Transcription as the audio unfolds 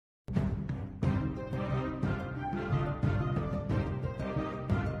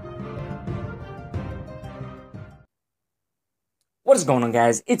What is going on,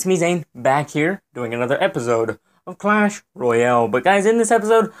 guys? It's me, Zane, back here doing another episode of Clash Royale. But guys, in this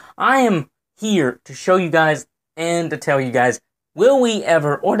episode, I am here to show you guys and to tell you guys, will we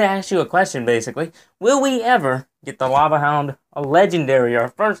ever, or to ask you a question basically, will we ever get the Lava Hound, a legendary, our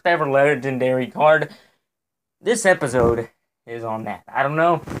first ever legendary card? This episode is on that. I don't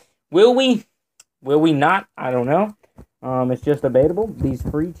know. Will we? Will we not? I don't know. It's just debatable. These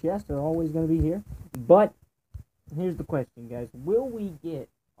free chests are always going to be here. But here's the question, guys. Will we get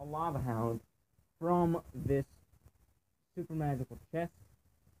a Lava Hound from this super magical chest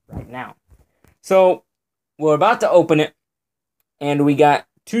right now? So, we're about to open it, and we got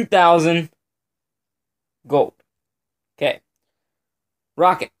 2,000 gold. Okay.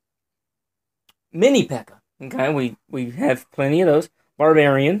 Rocket. Mini P.E.K.K.A. Okay, we have plenty of those.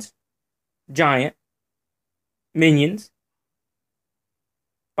 Barbarians. Giant. Minions.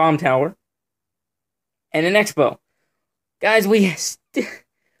 Bomb Tower. And an Expo. Guys,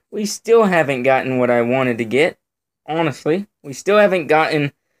 we still haven't gotten what I wanted to get. Honestly, we still haven't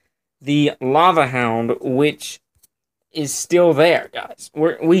gotten the Lava Hound, which is still there, guys.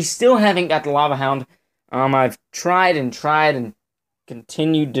 We still haven't got the Lava Hound. I've tried and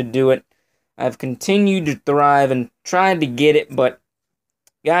continued to do it. I've continued to thrive and tried to get it, but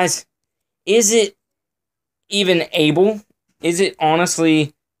guys, is it even able? Is it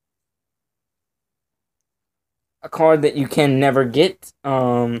honestly a card that you can never get?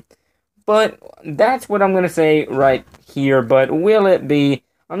 But that's what I'm going to say right here. But will it be?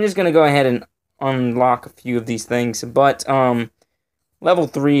 I'm just going to go ahead and unlock a few of these things. But, level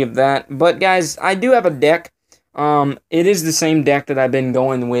 3 of that. But, guys, I do have a deck. It is the same deck that I've been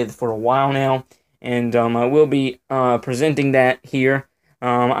going with for a while now. And, I will be, presenting that here.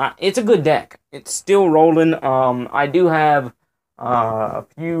 It's a good deck. It's still rolling. I do have, a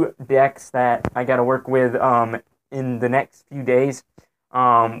few decks that I got to work with, in the next few days,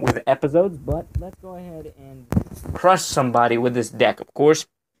 with episodes, but let's go ahead and crush somebody with this deck, of course.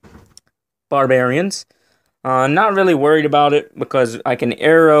 Barbarians. Not really worried about it, because I can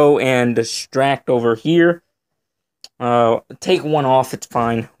arrow and distract over here. Take one off, it's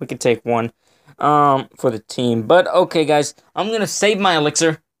fine. We can take one, for the team. But, okay, guys, I'm gonna save my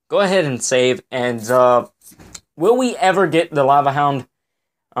elixir. Go ahead and save, and, will we ever get the Lava Hound?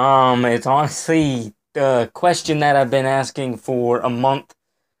 It's honestly the question that I've been asking for a month.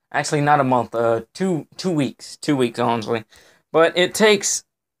 Actually, not a month, 2 weeks. 2 weeks, honestly. But it takes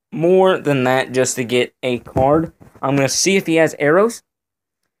more than that just to get a card. I'm going to see if he has arrows.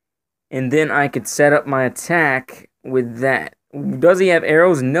 And then I could set up my attack with that. Does he have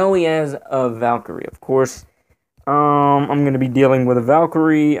arrows? No, he has a Valkyrie, of course. I'm going to be dealing with a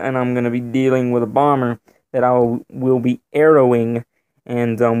Valkyrie, and I'm going to be dealing with a bomber that I will be arrowing,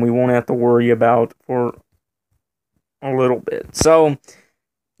 and we won't have to worry about for a little bit. So,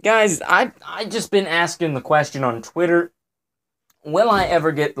 guys, I just been asking the question on Twitter, will I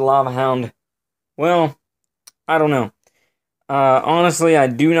ever get the Lava Hound? Well, I don't know. Honestly, I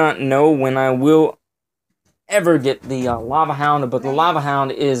do not know when I will ever get the Lava Hound, but the Lava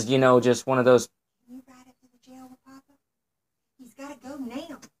Hound is, you know, just one of those. You ride up to the jail with Papa? He's got to go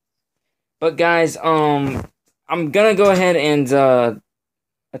now. But guys, I'm gonna go ahead and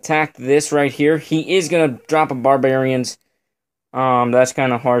attack this right here. He is gonna drop a Barbarians. That's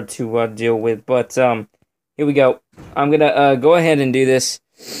kind of hard to deal with, but here we go. I'm gonna go ahead and do this.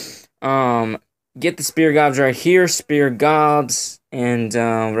 Get the Spear Gobs right here, Spear Gobs, and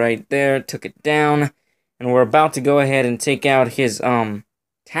right there, took it down, and we're about to go ahead and take out his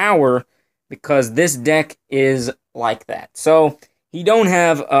tower, because this deck is like that. So he don't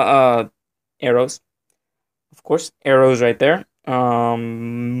have arrows, of course, arrows right there.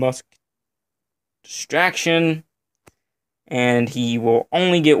 Musk distraction, and he will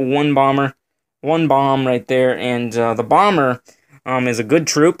only get one bomber, one bomb right there, and the bomber is a good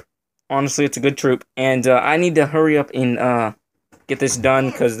troop. Honestly, it's a good troop, and I need to hurry up and get this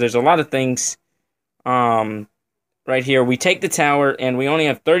done, because there's a lot of things right here. We take the tower, and we only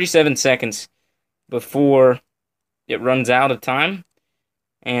have 37 seconds before it runs out of time,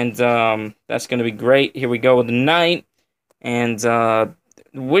 and that's going to be great. Here we go with the knight. And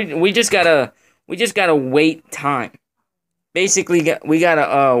we just gotta wait time. Basically, we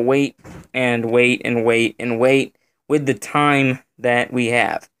gotta wait and wait and wait and wait with the time that we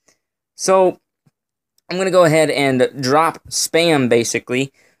have. So I'm gonna go ahead and drop spam,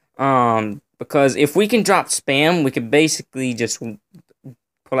 basically, because if we can drop spam, we could basically just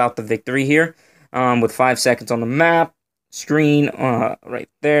pull out the victory here, with 5 seconds on the map screen, right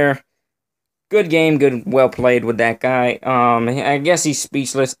there. Good game, well played with that guy. I guess he's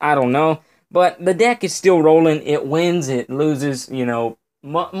speechless. I don't know. But the deck is still rolling. It wins, it loses, you know,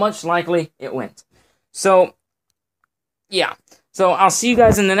 much likely it wins. So, yeah. So, I'll see you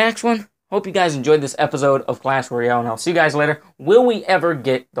guys in the next one. Hope you guys enjoyed this episode of Clash Royale, and I'll see you guys later. Will we ever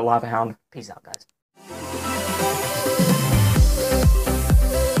get the Lava Hound? Peace out, guys.